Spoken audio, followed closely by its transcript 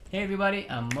Hey everybody,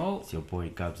 I'm Mo. It's your boy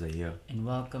KABZA here. And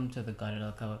welcome to the Got It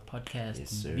All Covered podcast, Yes,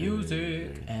 sir.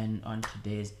 music. And on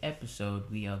today's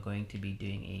episode, we are going to be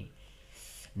doing a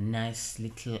nice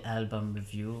little album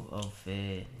review of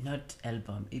not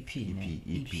album, EP,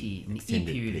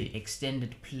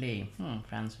 extended play.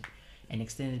 France, an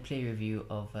extended play review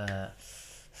of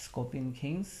Scorpion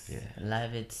Kings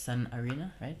live at Sun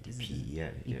Arena, right?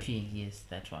 EP, yes,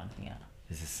 that one, yeah.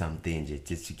 This is something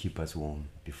just to keep us warm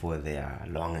before their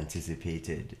long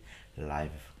anticipated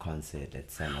live concert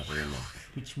at Sun Arena,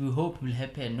 which we hope will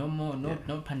happen.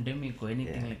 No pandemic or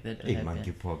anything like that. Hey,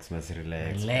 monkeypox must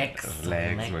relax,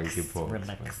 monkeypox.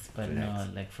 Relax. But no,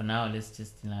 like for now, let's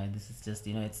just this is just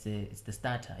it's the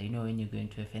starter. When you go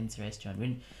into a fancy restaurant,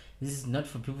 when this is not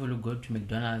for people who go to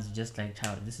McDonald's just like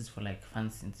child. This is for like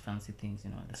fancy things.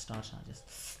 The starter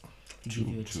just to give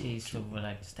you a taste of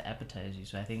just to appetize you.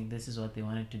 So I think this is what they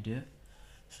wanted to do.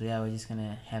 So yeah, we're just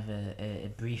gonna have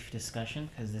a brief discussion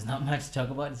because there's not much to talk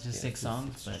about. It's just 6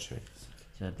 songs,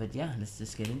 but yeah, let's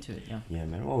just get into it. Yeah,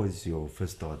 man. What was your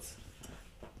first thoughts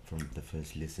from the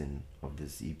first listen of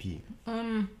this EP?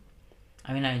 I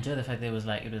mean, I enjoyed the fact that it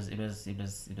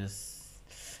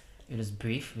was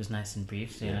brief. It was nice and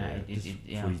brief. So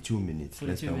 42 minutes,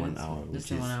 less than 1 hour,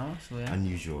 which is 1 hour. So yeah,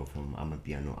 unusual from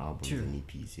Amapiano albums and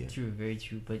EPs. Yeah, true, very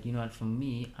true. But you know what? For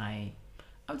me, I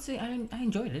would say I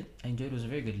enjoyed it. It was a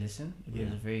very good listen. It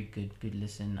was a very good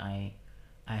listen. There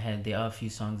are a few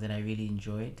songs that I really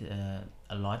enjoyed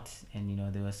a lot, and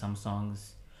there were some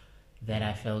songs that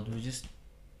I felt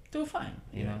they were fine.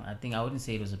 You know, I think I wouldn't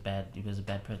say it was a bad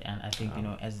project, and I think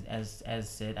as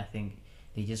said, I think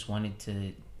they just wanted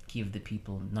to give the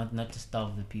people, not to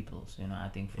starve the people. So I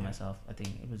think for myself, I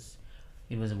think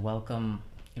it was a welcome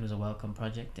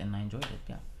project, and I enjoyed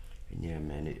it. Yeah,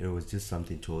 man, it was just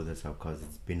something to hold us up because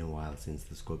it's been a while since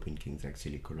the Scorpion Kings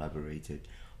actually collaborated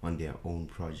on their own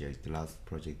project. The last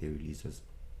project they released was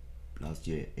last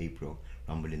year, April,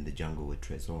 Rumble in the Jungle with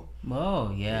Tresor.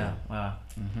 Oh, yeah. Wow.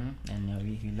 And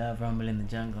we love Rumble in the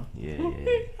Jungle. Yeah.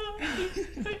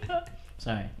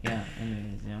 Sorry. Yeah,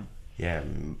 anyways, Yeah,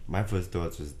 my first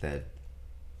thoughts was that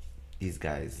these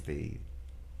guys, they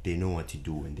know what to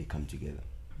do when they come together.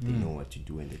 They know what to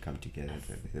do when they come together.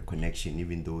 The connection,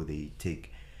 even though they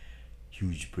take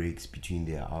huge breaks between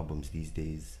their albums these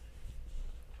days,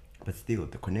 but still,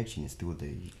 the connection is still there.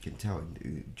 You can tell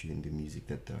during the music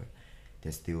that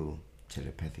they're still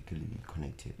telepathically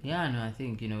connected. Yeah, no, I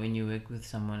think when you work with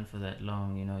someone for that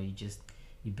long,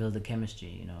 you build a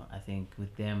chemistry. I think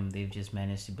with them, they've just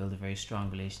managed to build a very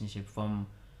strong relationship from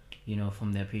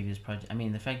their previous project. I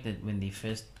mean, the fact that when they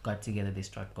first got together, they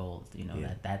struck gold.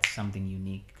 That's something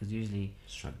unique, because usually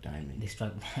struck diamond. They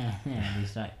struck, they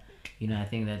struck. I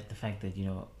think that the fact that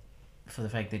for the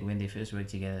fact that when they first worked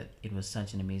together, it was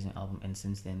such an amazing album, and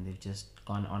since then they've just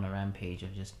gone on a rampage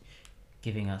of just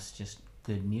giving us just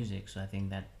good music. So I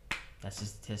think that's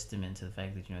just a testament to the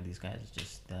fact that these guys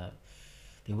just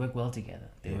they work well together.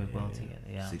 They work well together.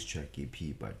 Yeah. 6-track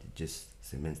EP, but it just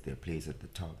cements their place at the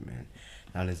top, man.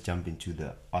 Now let's jump into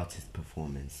the artist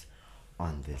performance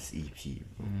on this EP.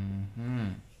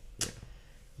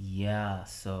 Yeah.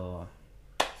 So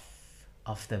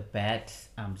off the bat,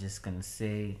 I'm just gonna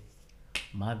say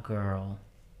my girl,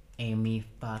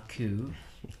 Faku.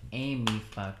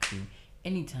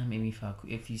 Anytime Faku,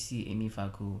 if you see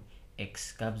Faku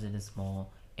ex KABZA the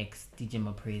Small, ex DJ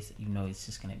Maphorisa, it's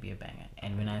just gonna be a banger.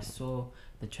 And when I saw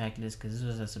the track list, because this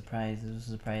was a surprise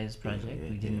project,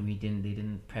 they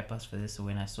didn't prep us for this. So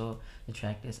when I saw the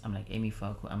track list, I'm like,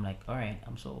 Faku, I'm like, all right,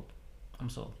 I'm sold.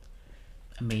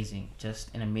 Amazing,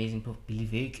 just an amazing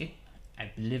BELIEVEKI.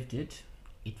 I believed it.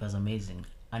 It was amazing,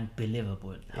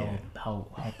 unbelievable how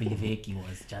BELIEVEKI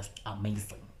was just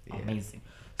amazing.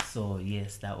 So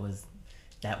yes,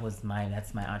 that's my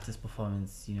artist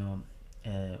performance.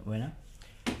 Winner.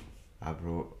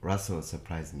 Bro, Russell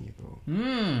surprised me, bro.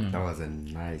 That was a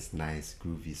nice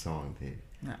groovy song there.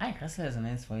 Russell has a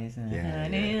nice voice. Yeah.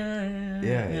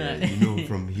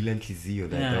 From INHLIZIYO,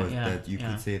 that you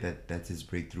could say that's his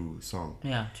breakthrough song.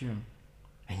 Yeah, true.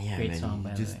 And great song,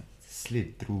 he just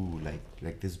slid through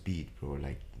like this beat, bro.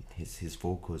 Like his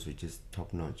vocals were just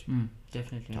top notch.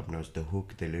 Definitely top notch. The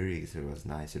hook, the lyrics, it was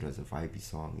nice. It was a vibey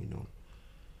song.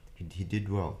 He did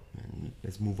well. And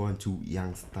let's move on to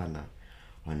young Stunna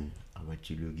on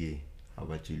Abajuluke.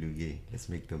 Let's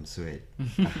make them sweat.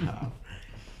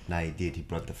 Nah, he did. He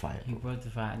brought the fire. No,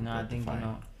 I think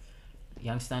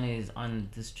young Stunna is on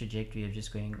this trajectory of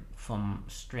just going from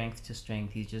strength to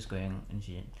strength. He's just going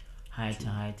high to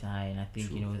high to high, and I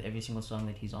think with every single song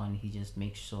that he's on, he just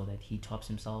makes sure that he tops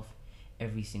himself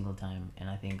every single time. And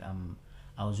I think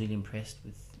I was really impressed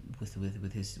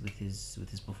with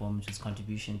his performance, his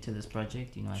contribution to this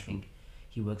project. You know, I think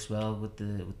he works well with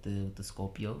the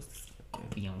Scorpios,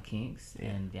 Scorpion Kings,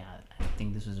 and I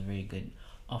think this was a very good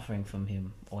offering from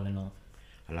him, all in all.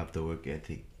 I love the work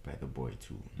ethic by the boy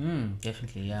too.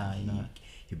 Definitely, yeah. You know,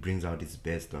 he brings out his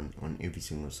best on every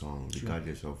single song,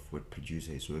 regardless of what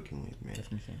producer he's working with, man.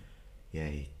 Definitely. Yeah,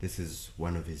 this is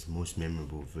one of his most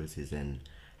memorable verses, and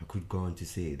I could go on to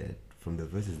say that from the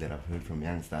verses that I've heard from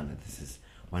Young Stunna, this is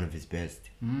one of his best.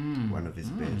 One of his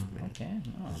best, man. Okay.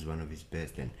 Oh. This is one of his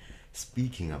best. And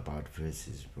speaking about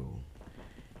verses, bro,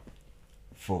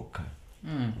 Foka,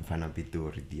 Mfana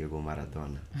Pitori, Diego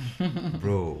Maradona,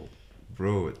 bro,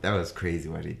 that was crazy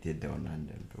what he did there on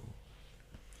London, bro.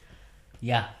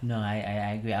 Yeah, no,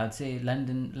 I agree. I would say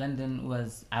London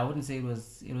was, I wouldn't say it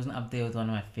wasn't up there with one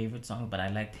of my favorite songs, but I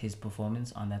liked his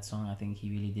performance on that song. I think he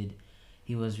really did.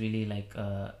 He was really like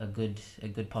a good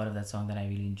part of that song that I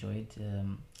really enjoyed.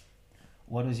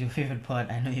 What was your favorite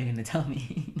part? I know you're gonna tell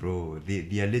me. Bro,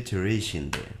 the alliteration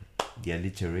there.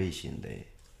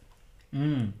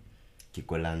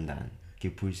 Kiko London,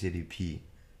 Kipushi the P,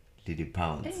 Lady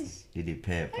Pounds, Lady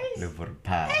Pepper, for a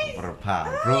pound.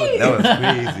 Bro, that was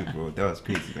crazy, bro. That was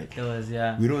crazy, man. That was,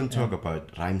 yeah. We don't talk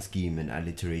about rhyme scheme and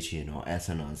alliteration or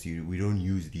assonance. We don't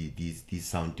use these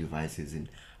sound devices in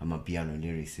Amapiano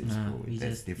lyrics, bro.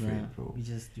 That's different, bro.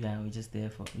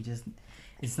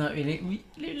 It's not really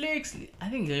lyrics. I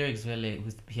think lyrics really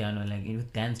with piano, like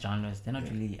with dance genres, they're not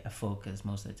really a focus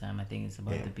most of the time. I think it's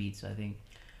about the beat. So I think.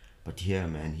 But here,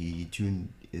 man, he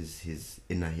tuned his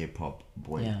inner hip hop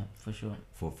boy. Yeah, for sure.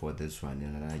 For this one,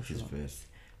 and I like his verse.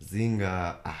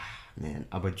 Zinga, man,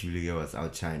 Abajuluke was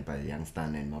outshined by Young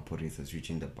Stunna and Maphorisa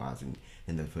reaching the bars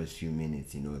in the first few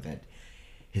minutes. You know that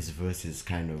his verse is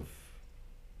kind of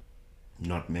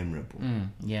not memorable.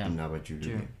 Yeah. In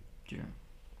Abajuluke. True.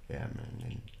 Yeah, man.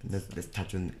 And let's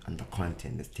touch on the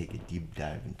content. Let's take a deep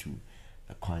dive into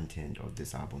the content of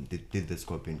this album. Did the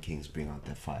Scorpion Kings bring out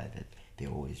the fire that they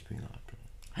always bring out, bro?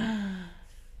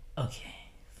 Okay.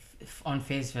 On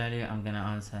face value, I'm gonna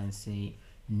answer and say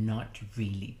not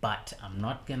really, but I'm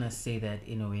not gonna say that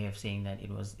in a way of saying that it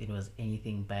was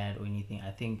anything bad or anything.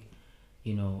 I think,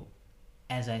 you know,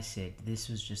 as I said, this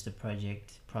was just a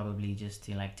project, probably just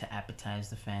to appetize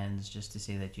the fans, just to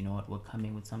say that, you know what, we're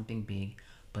coming with something big,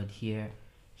 but here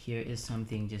is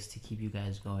something just to keep you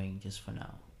guys going just for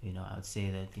now. You know, I would say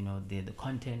that, you know, the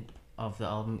content of the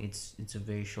album, it's a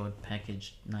very short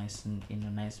package, nice and in a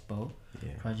nice bow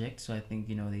project. So I think,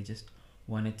 you know, they just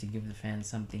wanted to give the fans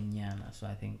something. So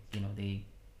I think, you know,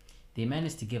 they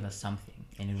managed to give us something,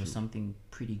 and it was something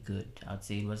pretty good. I would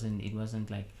say it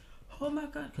wasn't like, oh my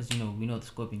god, because, you know, we know the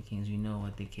Scorpion Kings, we know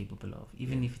what they're capable of.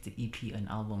 Even if it's an EP, an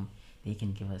album, they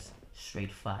can give us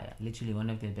straight fire. Literally,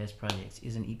 one of their best projects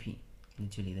is an EP.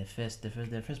 Literally, their first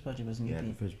project was an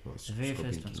EP. The very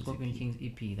first one, Scorpion Kings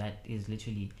EP, that is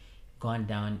literally gone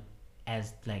down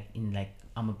as like in like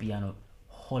Amapiano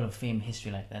Hall of Fame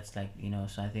history. Like that's like, you know.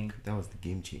 So I think that was the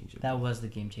game changer. That was the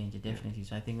game changer, definitely.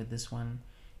 So I think with this one,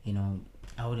 you know,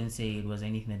 I wouldn't say it was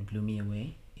anything that blew me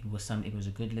away. It was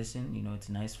a good listen. You know, it's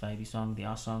a nice vibey song. There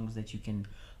are songs that you can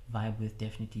vibe with,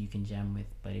 definitely you can jam with,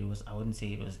 but I wouldn't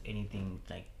say it was anything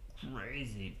like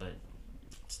crazy, but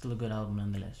still a good album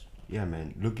nonetheless. Yeah,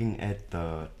 man. Looking at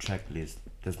the track list,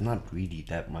 there's not really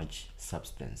that much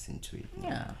substance into it.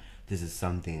 Yeah. This is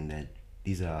something that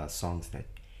these are songs that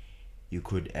you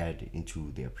could add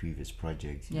into their previous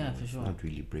projects. Yeah, for sure. It's not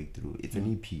really breakthrough. It's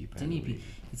an EP. It's an EP.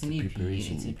 It's an EP.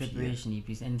 It's a preparation EP,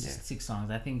 and it's 6 songs.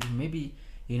 I think maybe,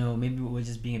 you know, maybe we're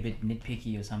just being a bit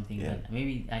nitpicky or something. Yeah. But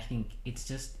maybe I think it's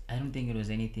just, I don't think it was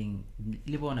anything.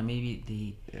 Libona,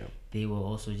 maybe they were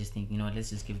also just thinking, you know,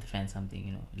 let's just give the fans something.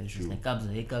 You know, let's just like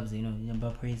Kabza, hey Kabza, you know,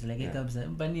 Maphorisa, like hey Kabza,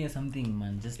 Bania something,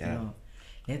 man. Just you know.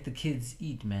 Let the kids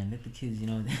eat, man. Let the kids, you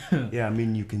know. Yeah, I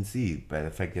mean, you can see by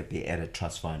the fact that they added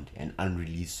Trust Fund, an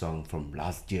unreleased song from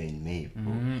last year in May,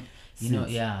 bro. You know,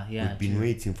 yeah. We've been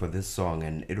waiting for this song,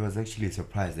 and it was actually a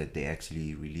surprise that they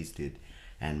actually released it,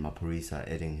 and Maphorisa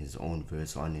adding his own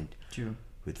verse on it. True.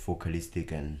 With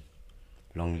Vocalistic and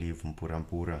Long Live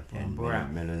Mpura and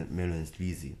Melon's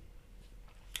Lizzy,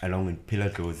 along with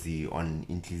Phila Dlozi on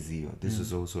INHLIZIYO. This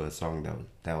was also a song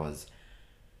that was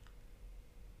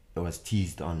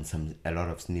teased on a lot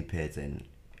of snippets, and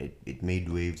it made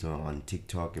waves on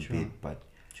TikTok a bit, but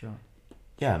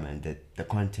yeah, man, the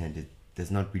content,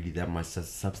 there's not really that much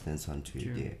substance onto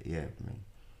it. Yeah, man.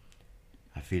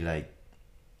 I feel like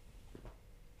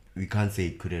we can't say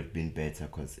it could have been better,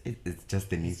 because it's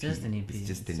just an EP. It's just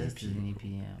an EP.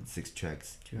 Yeah. It's 6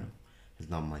 tracks. True. There's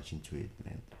not much into it,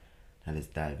 man. Now let's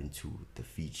dive into the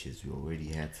features. We already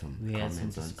had some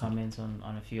comments on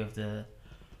a few of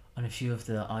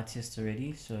the artists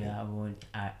already. So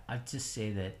yeah, I'd just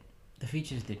say that the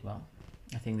features did well.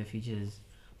 I think the features,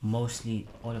 mostly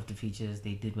all of the features,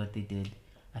 they did what they did.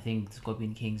 I think the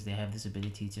Scorpion Kings, they have this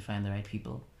ability to find the right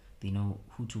people. They know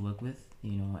who to work with,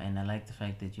 and I like the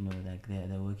fact that like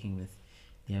they're working with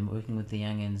the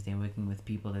youngins. They're working with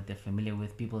people that they're familiar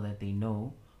with, people that they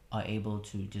know are able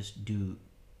to just do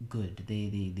good.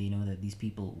 They know that these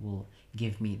people will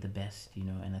give me the best,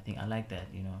 and I think I like that,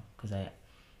 because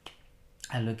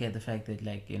I look at the fact that,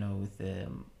 like,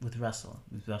 with Russell,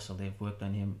 they've worked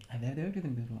on him. Have they worked with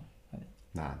him before?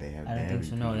 Nah, they have. I don't think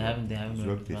so. No, they haven't. They haven't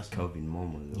worked with Russell. Calvin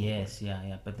Momo, though. Yes,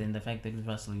 yeah. But then the fact that with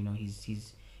Russell,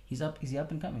 he's up. Is he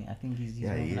up and coming? I think he's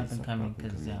up and coming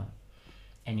because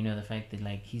and the fact that,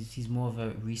 like, he's more of a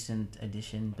recent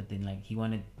addition, but then, like,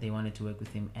 they wanted to work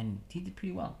with him, and he did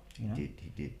pretty well. He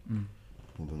did.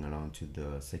 Moving along to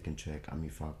the second track,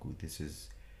 Faku. This is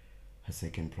her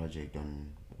second project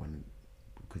on one,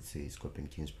 we could say, Scorpion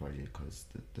Kings project, because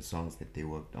the songs that they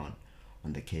worked on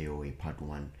the KOA Part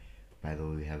 1. By the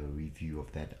way, we have a review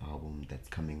of that album that's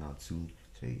coming out soon,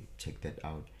 so you check that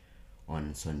out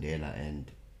on Sondela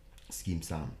and Scheme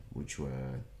Sam, which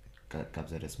were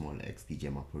KABZA'S Small X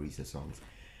DJ Maphorisa songs.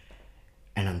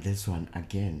 And on this one,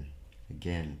 again,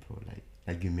 bro,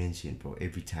 like you mentioned, bro,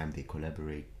 every time they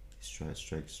collaborate,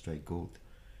 strike gold.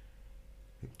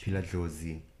 Phila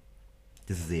Dlozi,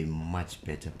 this is a much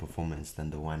better performance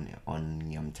than the one on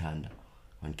Nyamthanda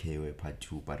on KOA Part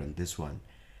 2, but on this one,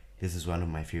 this is one of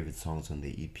my favorite songs on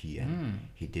the EP, and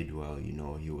he did well.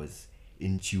 He was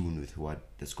in tune with what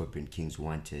the Scorpion Kings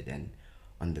wanted, and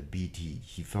on the beat,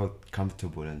 he felt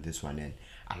comfortable on this one, and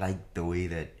I like the way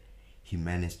that he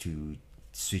managed to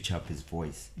switch up his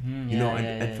voice.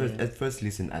 At first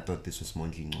listen, I thought this was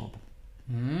Mondli Ngobo,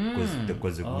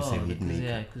 because the Guse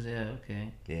hitmaker.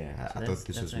 Okay. I thought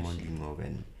this was Mondli Ngobo,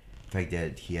 and the fact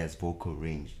that he has vocal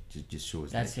range just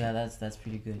shows that's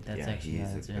pretty good. That's actually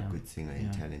he's a good singer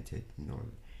and talented.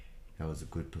 That was a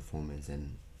good performance,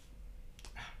 and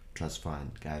Trust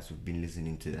Fund, guys, we've been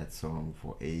listening to that song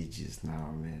for ages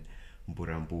now, man.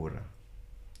 Mpura,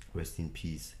 rest in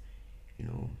peace.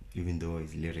 Even though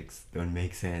his lyrics don't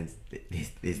make sense,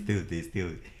 they still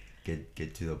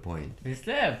get to the point. They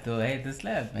slap though, they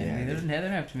slap, man. They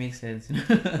don't have to make sense.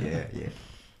 yeah.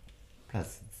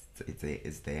 Plus,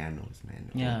 it's the Anos,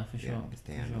 man. Yeah, for sure. It's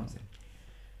the Anos.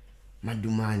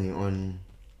 Madumane on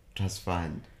Trust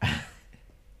Fund.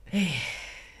 Hey,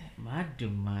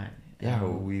 Madumane. Yeah,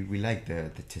 we like the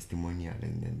testimonial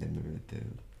and then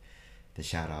the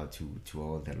shout out to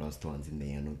all the lost ones in the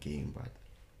Yano game, but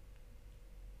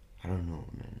I don't know,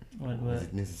 man. Was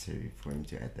it necessary for him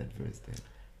to add that verse there?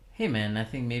 Hey man, I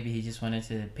think maybe he just wanted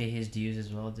to pay his dues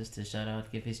as well, just to shout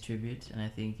out, give his tribute, and I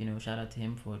think shout out to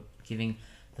him for giving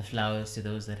the flowers to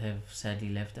those that have sadly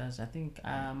left us. I think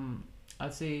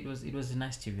I'd say it was a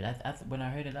nice tribute. When I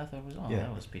heard it, I thought it was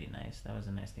that was pretty nice. That was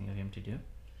a nice thing of him to do.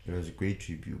 It was a great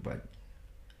tribute, but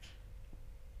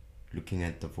looking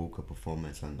at the vocal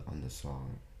performance on the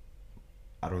song,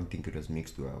 I don't think it was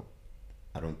mixed well.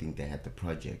 I don't think they had the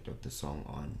project of the song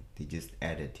on. They just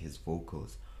added his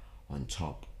vocals on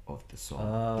top of the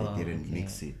song. They didn't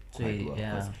mix it quite well,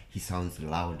 because he sounds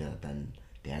louder than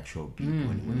the actual beat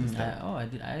when he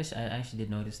I actually did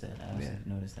notice that. I also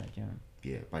noticed that.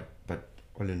 Yeah, but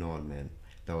all in all, man,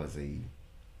 that was a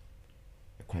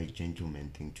quite gentleman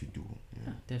thing to do.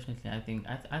 Yeah, definitely. I think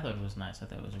I thought it was nice. I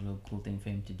thought it was a real cool thing for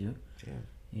him to do. Yeah.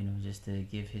 Just to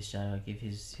give his shout out, give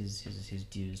his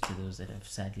dues to those that have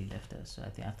sadly left us. So I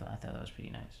thought that was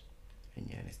pretty nice. And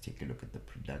yeah, let's take a look at the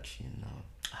production now.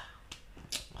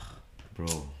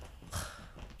 Bro.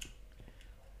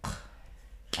 I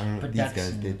don't know, these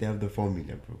guys, they have the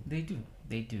formula, bro. They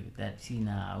do. That, see,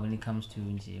 now when it comes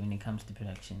to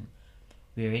production,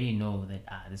 we already know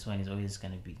that this one is always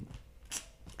gonna be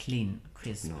clean,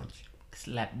 crisp,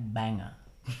 slap banger.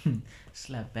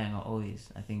 Slap banger always.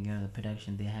 I think the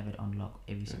production, they have it on lock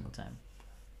every single time.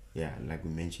 Yeah, like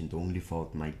we mentioned, the only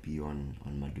fault might be on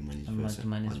Madumane's verse,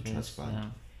 on Trust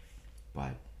Fund.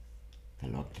 But the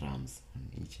lock drums on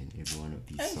each and every one of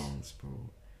these songs, bro.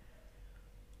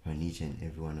 On each and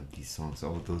every one of these songs,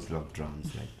 all those lock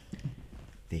drums, like,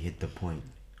 they hit the point.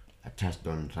 I touched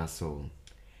on Russell.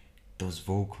 Those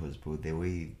vocals, bro, the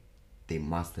way they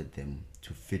mastered them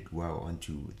to fit well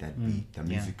onto that beat. The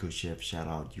musical chef, shout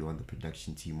out, you on the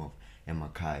production team of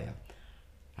EMAKHAYA.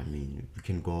 I mean, we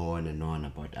can go on and on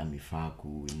about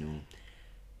Faku,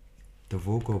 the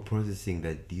vocal processing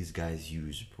that these guys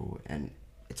use, bro. And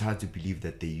it's hard to believe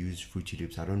that they use Fruity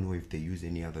Lips. I don't know if they use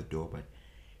any other door, but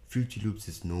Fruity Loops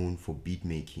is known for beat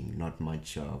making, not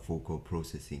much vocal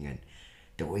processing, and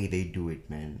the way they do it,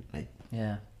 man, like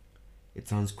it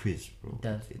sounds crisp, bro. It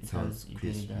does. It sounds It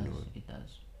crisp. really does. You know, It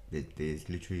does. there's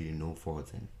literally no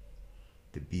faults, and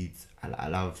the beats. I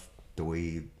love the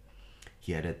way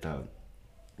he added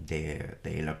the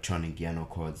electronic piano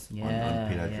chords on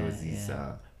Phila Dlozi's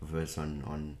verse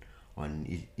on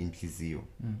INHLIZIYO.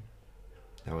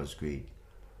 That was great.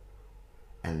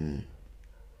 And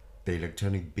the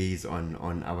electronic bass on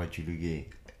Abajuluke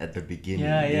at the beginning,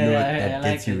 that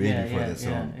gets you ready for the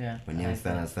song. When young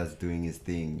Stunna starts doing his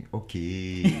thing,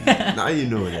 okay, now you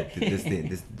know that this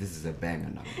is a banger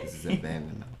now. This is a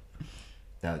banger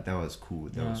now. That was cool.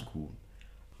 That was cool.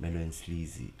 Melo and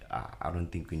Sleazy, I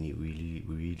don't think we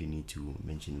really need to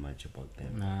mention much about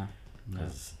them.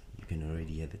 Because you can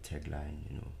already hear the tagline.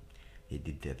 You know, they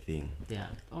did their thing.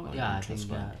 I think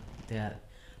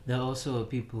there are also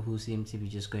people who seem to be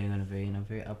just going on a very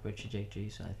upward trajectory.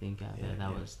 So I think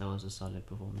that was a solid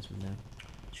performance from them.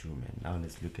 True, man. Now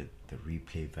let's look at the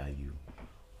replay value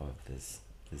of this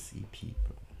EP,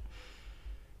 bro.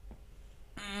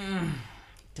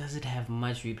 Does it have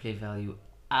much replay value?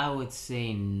 I would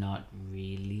say not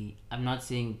really. I'm not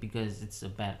saying because it's a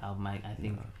bad album.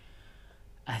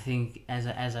 I think as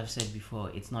I've said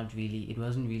before, it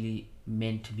wasn't really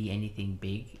meant to be anything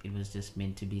big. It was just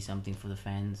meant to be something for the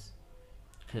fans,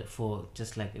 for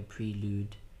just like a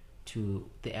prelude to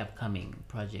the upcoming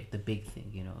project, the big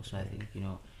thing, you know. So I think, you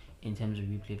know, in terms of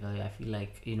replay value, I feel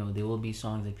like, you know, there will be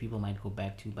songs that people might go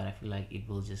back to, but I feel like it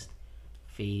will just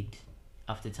fade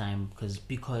after time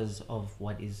because of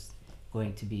what is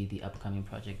going to be the upcoming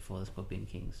project for the Scorpion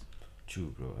Kings.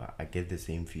 True, bro. I get the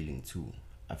same feeling too.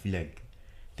 I feel like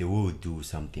they will do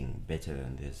something better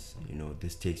than this. You know,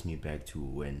 this takes me back to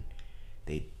when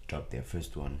they dropped their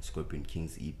first one, Scorpion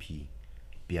Kings EP,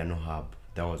 Piano Hub.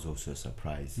 That was also a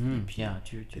surprise EP. Yeah,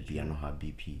 true. The Piano Hub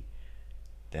EP.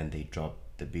 Then they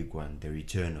dropped the big one, the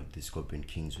return of the Scorpion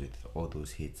Kings with all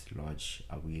those hits, Large,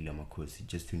 Awile, Makosi,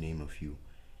 just to name a few.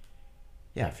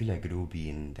 Yeah, I feel like it will be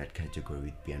in that category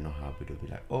with Piano Hub. It will be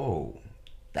like, oh,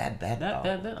 that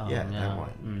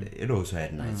one. It also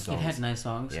had nice songs. It had nice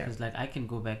songs because like I can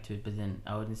go back to it, but then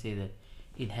I wouldn't say that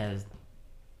it has,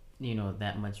 you know,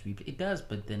 that much replay. It does,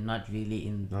 but then not really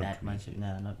in that much.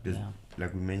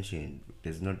 Like we mentioned,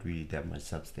 there's not really that much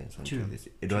substance onto this.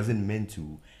 It wasn't meant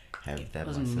to have that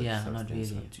much substance. Yeah, not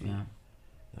really.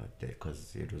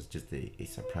 Because it was just a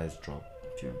surprise drop.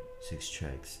 True. 6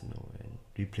 tracks, you know, and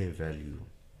replay value.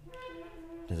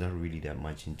 There's not really that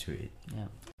much into it. Yeah.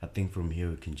 I think from here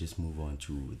we can just move on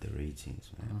to the ratings,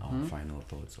 man. Our final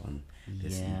thoughts on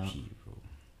this EP, bro.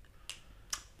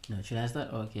 No, should I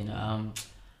start? Okay, no.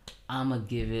 I'ma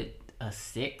give it a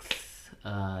 6.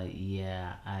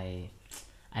 I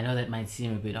know that might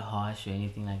seem a bit harsh or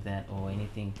anything like that or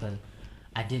anything, because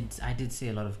I did say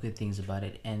a lot of good things about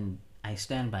it, and I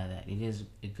stand by that. It is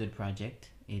a good project.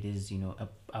 It is, you know,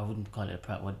 I wouldn't call it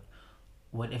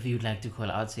whatever you'd like to call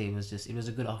it. I'd say it was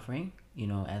a good offering. You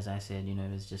know, as I said, you know,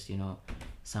 it was just, you know,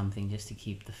 something just to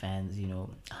keep the fans, you know,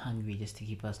 hungry, just to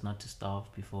keep us not to starve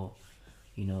before,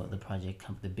 you know,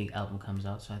 the big album comes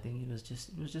out. So I think it was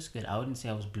just good. I wouldn't say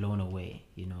I was blown away,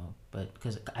 you know, but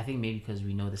because I think maybe because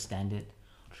we know the standard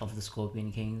of the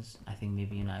Scorpion Kings, I think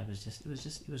maybe, you know, it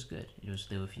was good.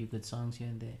 There were a few good songs here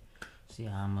and there. So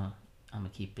yeah, I'm gonna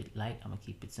keep it light. I'm gonna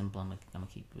keep it simple. I'm gonna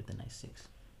keep it with a nice 6.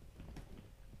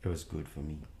 It was good for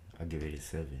me. I'll give it a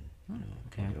 7. You know?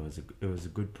 Okay. It was a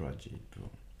good project, bro.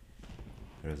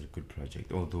 It was a good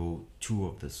project. Although 2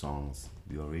 of the songs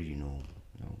we already know,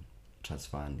 you know, Trust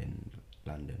Fund and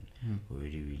London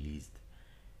already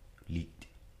leaked,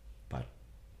 but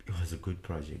it was a good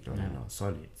project. All in all,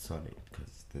 solid.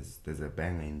 Because there's a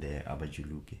banger in there,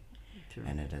 Abajuluke,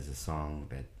 and it has a song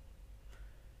that.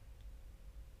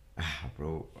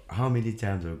 Bro, how many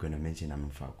times are we gonna mention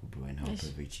Faku, bro, and how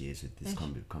perfect she is with this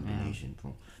combination,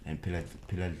 bro? And Phila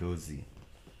Dlozi,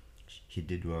 he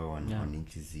did well on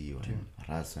INHLIZIYO and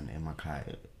Russell and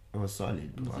EMAKHAYA. It was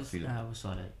solid, bro. I feel like it was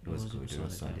solid. It was good. It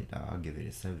was solid. I'll give it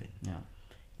a 7.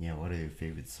 Yeah. What are your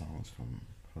favorite songs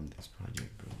from this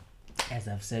project, bro? As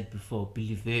I've said before,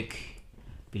 BELIEVEKI,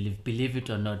 believe it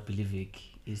or not, BELIEVEKI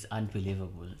is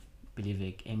unbelievable.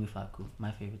 BELIEVEKI, Faku,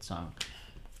 my favorite song.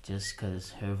 Just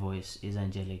because her voice is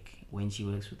angelic. When she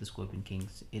works with the Scorpion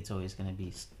Kings, it's always gonna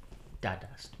be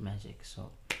stardust magic.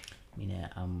 So, I mean,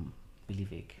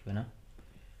 BELIEVEKI, you know.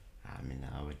 I mean,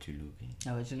 Abajuluke.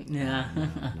 Abajuluke.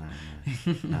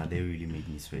 Nah, they really made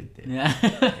me sweat there.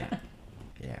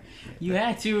 Yeah. You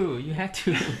had to.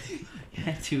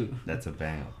 That's a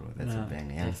banger, bro. That's a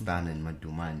banger. Stunna and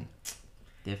Madumane.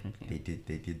 Definitely.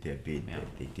 They did their bit there.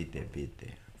 They did their bit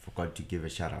there. forgot to give a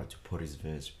shout out to Pori's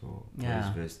verse, bro. Yeah.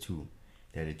 Pori's verse too.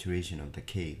 The iteration of the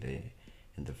K there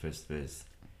in the first verse.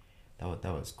 That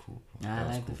was cool, bro. I That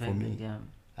was like cool the for fact me. that, yeah.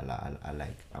 I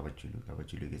like Abajuluke.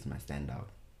 Abajuluke is my standout.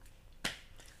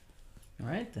 All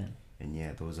right then. And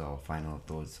yeah, those are our final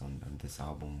thoughts on this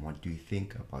album. What do you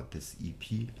think about this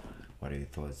EP? What are your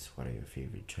thoughts? What are your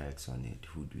favorite tracks on it?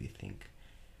 Who do you think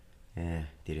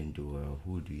didn't do well?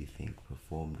 Who do you think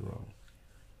performed well?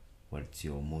 What's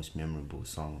your most memorable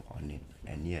song on it?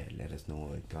 And yeah, let us know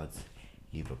your thoughts.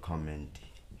 Leave a comment,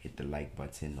 hit the like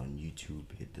button on YouTube,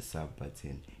 hit the sub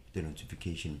button, hit the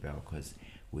notification bell, because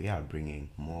we are bringing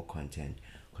more content,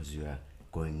 because we are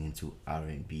going into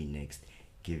R&B next.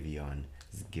 Giveon,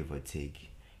 give or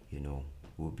take, you know.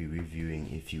 We'll be reviewing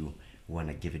if you want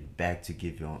to give it back to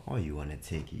Giveon, or you want to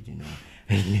take it, you know,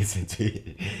 and listen to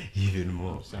it even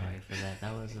more. I'm sorry for that.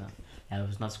 That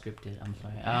was not scripted. I'm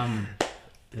sorry.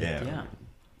 But yeah.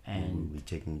 And we'll be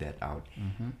checking that out.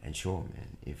 And sure,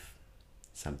 man, if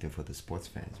something for the sports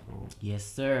fans, bro. Yes,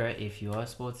 sir. If you are a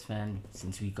sports fan,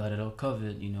 since we got it all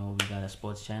covered, you know, we got a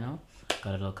sports channel,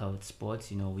 got it all covered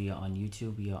sports. You know, we are on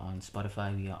YouTube, we are on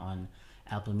Spotify, we are on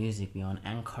Apple Music, we are on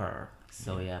Anchor.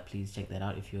 So yeah, please check that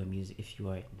out. If you're if you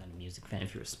are not a music fan,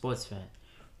 if you're a sports fan,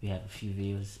 we have a few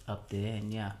videos up there,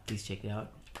 and yeah, please check it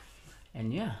out.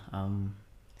 And yeah, from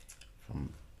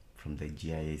the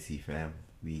GIAC fam,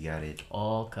 we got it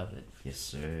all covered. Yes,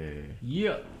 sir.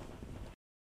 Yeah.